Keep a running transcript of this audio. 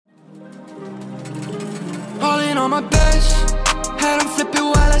on my best. Had them flip it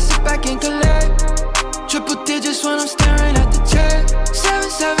while I sit back and collect. Triple digits when I'm staring at the check.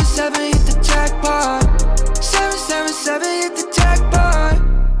 777 hit the jackpot. 777 hit the jackpot.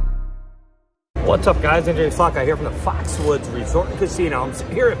 What's up, guys? njslotguy here from the Foxwoods Resort and Casino. I'm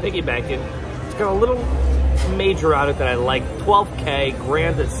here at Piggy Banking. It's got a little major out it that I like. 12K,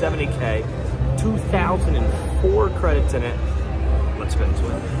 grand at 70K, 2004 credits in it. Let's spin to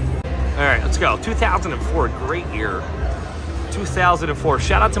it. All right, let's go. 2004, great year. 2004.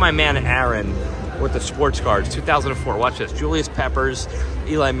 Shout out to my man Aaron with the sports cards. 2004. Watch this. Julius Peppers,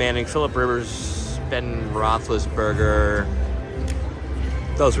 Eli Manning, Phillip Rivers, Ben Roethlisberger.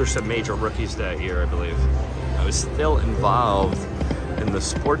 Those were some major rookies that year, I believe. I was still involved in the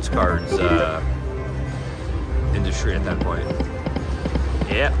sports cards industry at that point.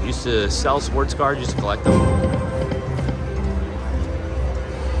 Yeah, used to sell sports cards, used to collect them.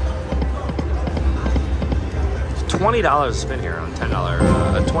 It's $20 to spin here on $10,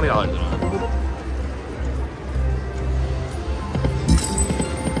 $20 on.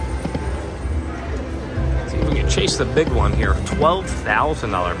 See if we can chase the big one here.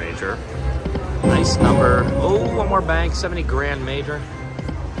 $12,000 major. Nice number. Oh, one more bank. 70 grand major.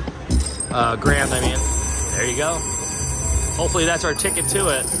 Grand, I mean. There you go. Hopefully that's our ticket to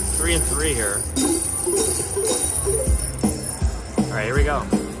it. 3 and 3 here. All right, here we go.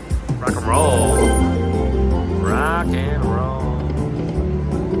 Rock and roll. Rock and roll.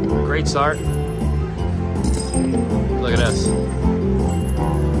 Great start. Look at this.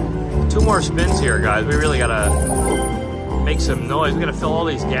 2 more spins here, guys. We really gotta make some noise. We gotta fill all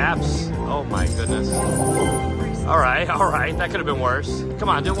these gaps. Oh my goodness. All right, that could have been worse. Come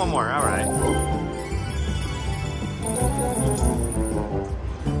on, do one more. All right.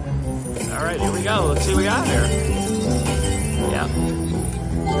 All right, here we go. Let's see what we got here. Yeah.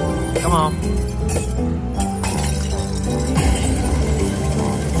 Come on.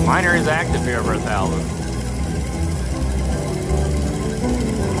 Minor is active here for 1,000.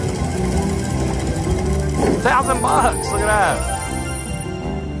 $1,000. Look at that.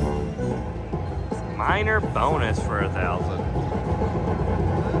 Minor bonus for 1,000.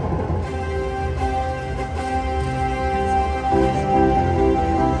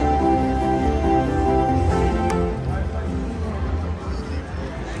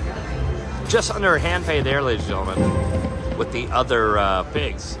 Just under a hand pay there, ladies and gentlemen, with the other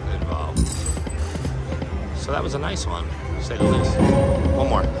pigs involved. So that was a nice one, to say the least. One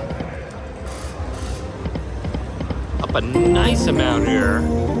more. Up a nice amount here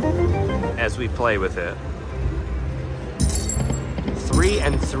as we play with it. 3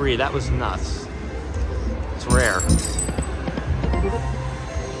 and 3, that was nuts. It's rare.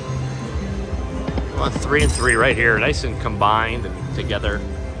 Come on, 3 and 3 right here, nice and combined and together.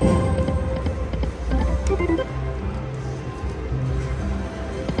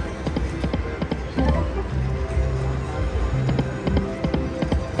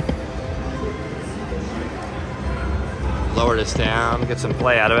 Lower this down, get some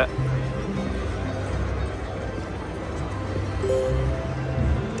play out of it.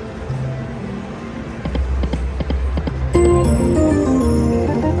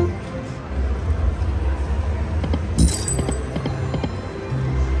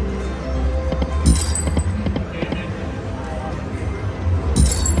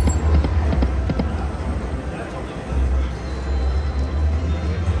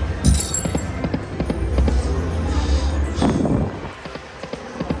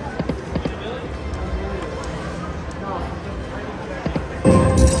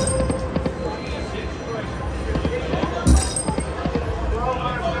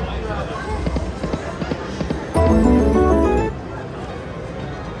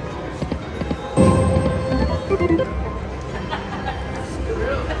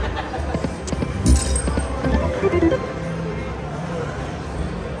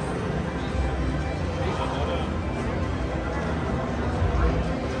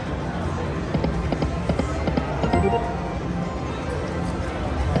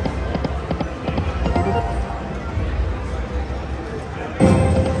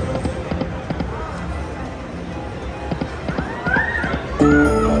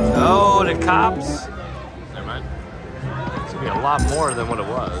 Oh, the cops. Never mind. It's gonna be a lot more than what it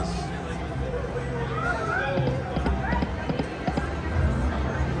was.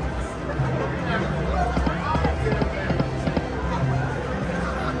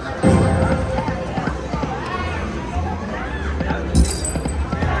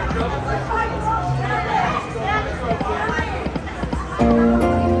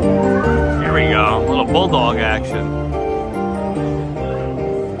 Here we go, a little bulldog action.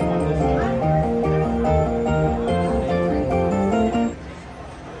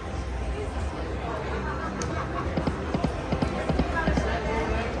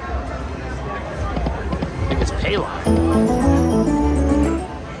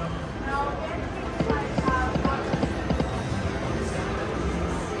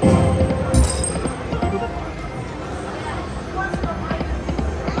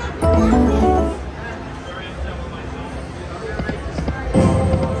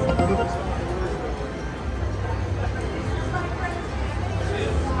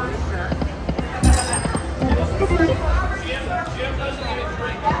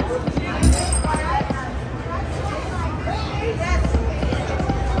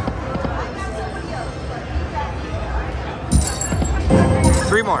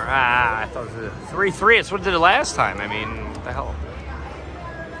 3 more. I thought it was 3-3. It's what I did it last time. I mean, what the hell?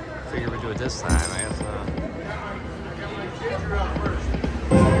 Figure we'd do it this time, I guess.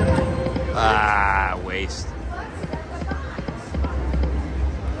 Waste.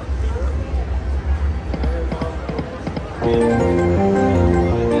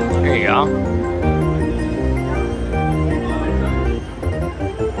 There you go.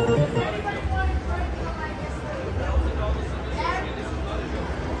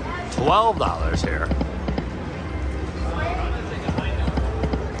 $12 here.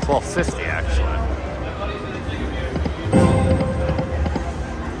 $12.50 actually.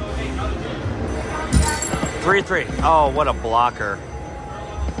 $3-3. Oh, what a blocker.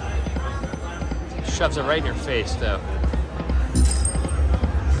 Shoves it right in your face, too.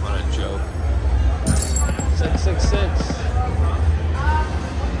 What a joke. 666.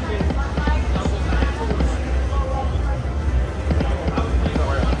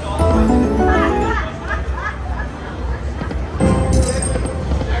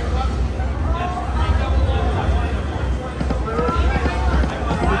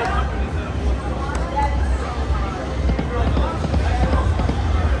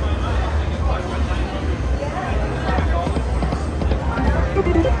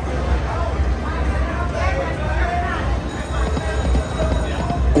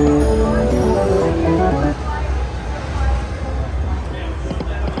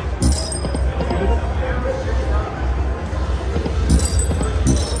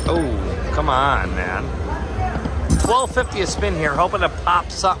 Come on, man. $12.50 a spin here, hoping to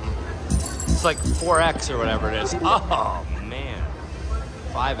pop something. It's like 4X or whatever it is. Oh, man.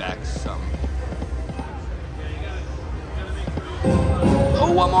 5X something.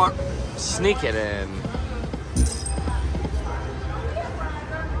 Oh, one more. Sneak it in.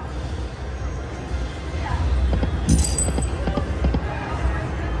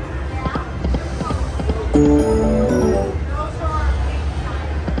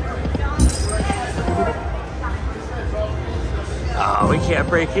 Oh, we can't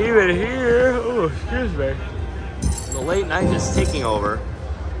break even here. Oh, excuse me. The late night is taking over.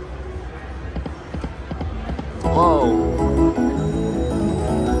 Whoa.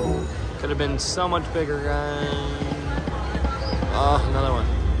 Could have been so much bigger, guys. Oh, another one.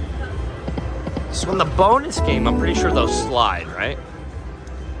 So in the bonus game, I'm pretty sure they'll slide, right?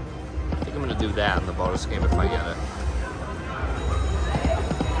 I think I'm going to do that in the bonus game if I get it.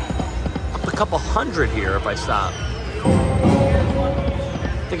 Up a couple hundred here if I stop.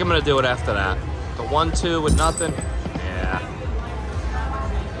 I think I'm going to do it after that. The 1-2 with nothing. Yeah.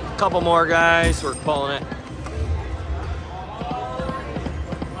 A couple more, guys. We're pulling it.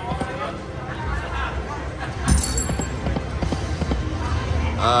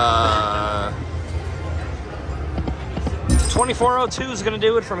 Uh, 2402 is going to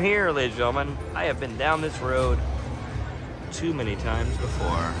do it from here, ladies and gentlemen. I have been down this road too many times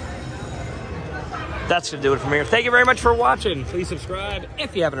before. That's going to do it from here. Thank you very much for watching. Please subscribe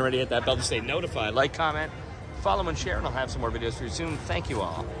if you haven't already. Hit that bell to stay notified. Like, comment, follow, and share, and I'll have some more videos for you soon. Thank you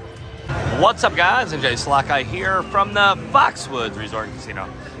all. What's up, guys? njslotguy here from the Foxwoods Resort and Casino.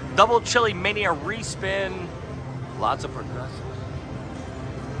 Double Chili Mania respin. Lots of progressives.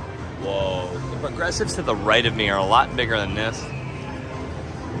 Whoa. The progressives to the right of me are a lot bigger than this.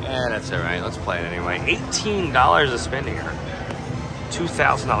 Yeah, that's all right. Let's play it anyway. $18 a spin here.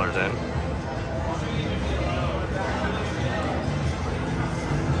 $2,000 in.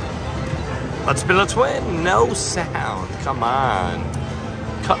 Let's spin, let's win. No sound. Come on.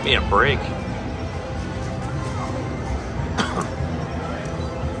 Cut me a break.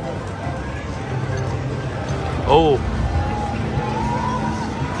 Oh.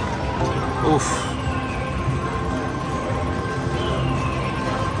 Oof.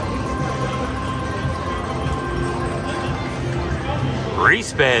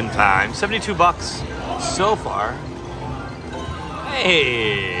 Respin time. 72 bucks so far.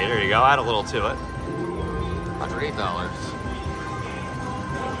 Hey, there you go. Add a little to it. $108.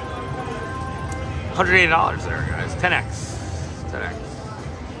 $108 there, guys. 10x. 10x.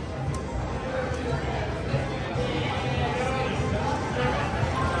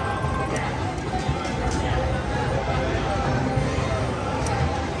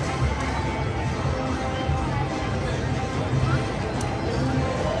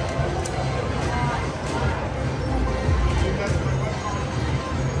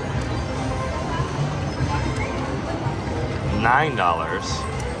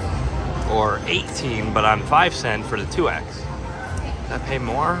 $9 or $18, but on 5 cents for the 2x. Did I pay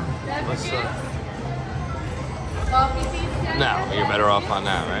more? What's no, you're better off on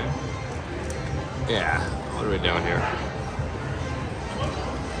that, right? Yeah. What are we doing here?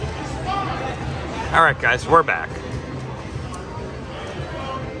 All right, guys, we're back.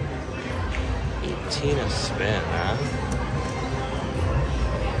 18 a spin, huh?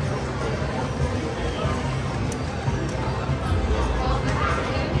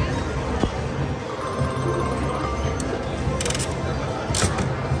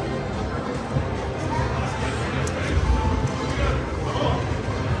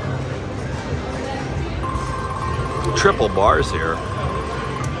 Triple bars here.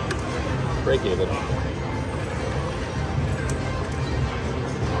 Break even.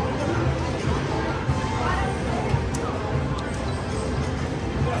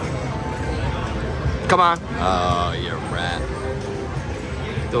 Come on. Oh, you rat.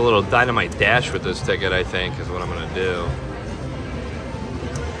 Do a little dynamite dash with this ticket, I think, is what I'm going to do.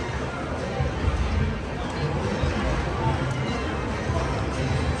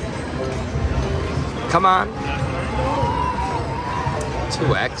 Come on.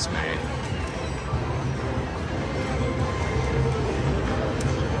 2x, man.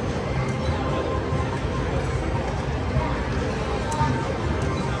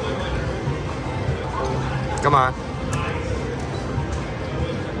 Come on.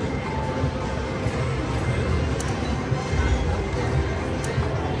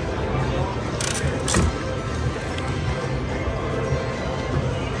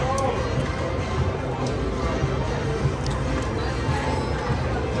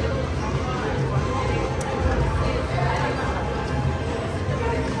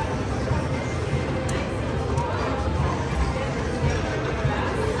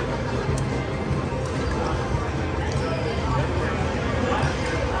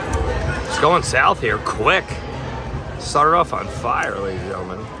 Going south here, quick. Started off on fire, ladies and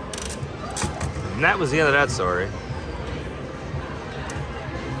gentlemen. And that was the end of that story.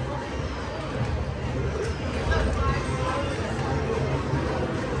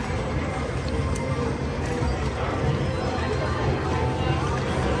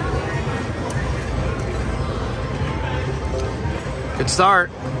 Good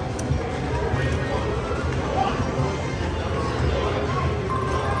start.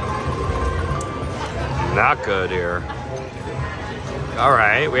 Not good here. All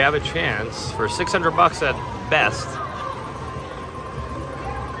right, we have a chance for 600 bucks at best.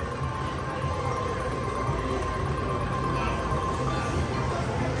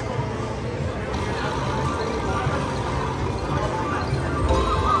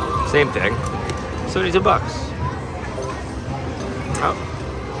 Same thing. 72 bucks. Oh.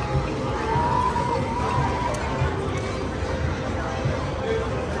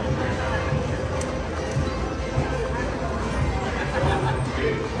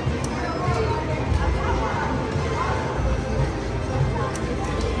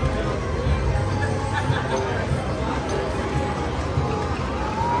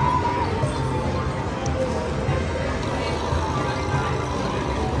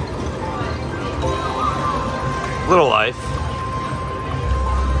 Little life.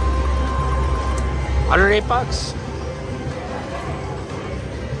 108 bucks.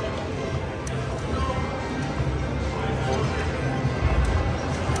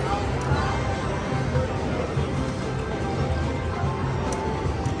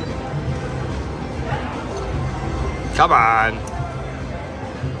 Come on.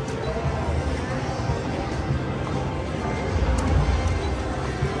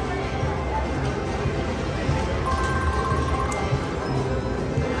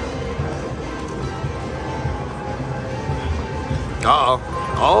 Uh-oh.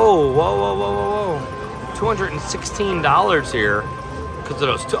 Oh, whoa, whoa, whoa, whoa, whoa. $216 here. Because of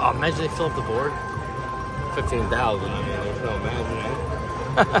those two. Oh, imagine they fill up the board. 15,000. I mean, there's no imagining.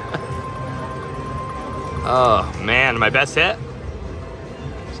 Oh, man. My best hit?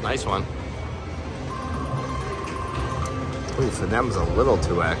 It's a nice one. Ooh, for them's a little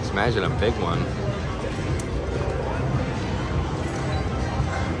 2x. Imagine a big one.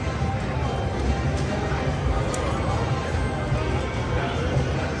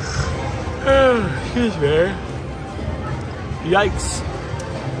 Excuse me. Yikes.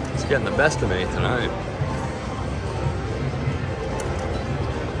 It's getting the best of me tonight.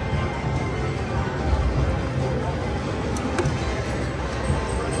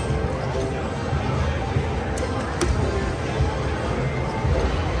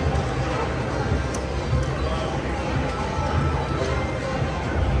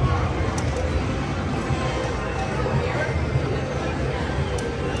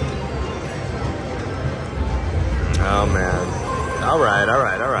 Oh man. All right.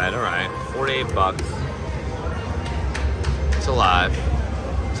 48 bucks. It's alive.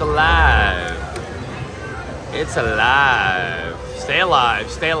 It's alive. It's alive. Stay alive.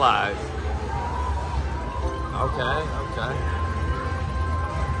 Stay alive. Okay, okay.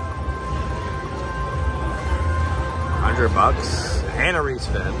 $100 and a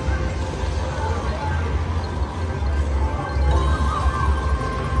respin.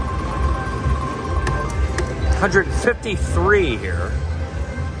 $153 here.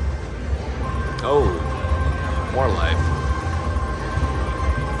 Oh, more life.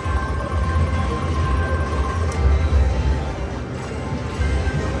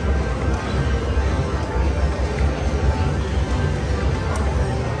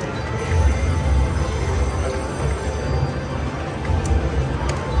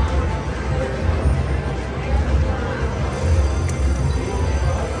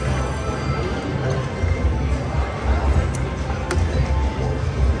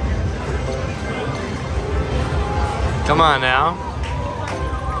 Come on now.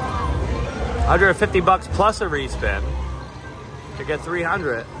 $150 plus a respin to get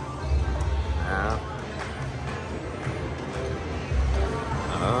 300. Yeah.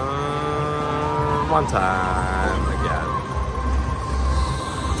 One time again.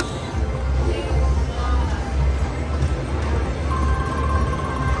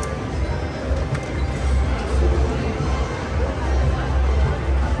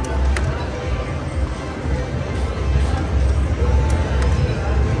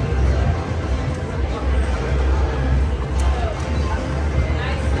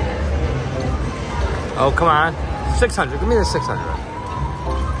 Oh, come on. 600. Give me the 600.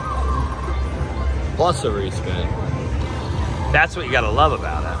 Plus a respin. That's what you gotta love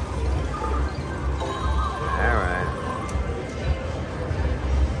about it. Alright.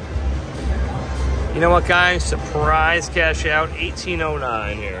 You know what, guys? Surprise cash out.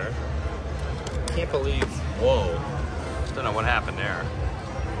 1809 here. Can't believe. Whoa. Don't know what happened there.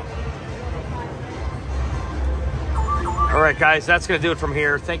 Alright, guys. That's gonna do it from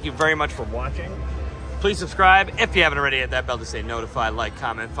here. Thank you very much for watching. Please subscribe if you haven't already. Hit that bell to stay notified. Like,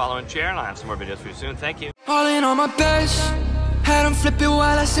 comment, follow, and share. And I'll have some more videos for you soon. Thank you. All in on my best. Had them flip it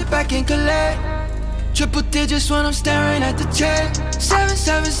while I sit back and collect. Triple digits when I'm staring at the check.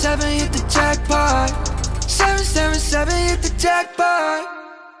 777 hit the jackpot. 777 hit the jackpot.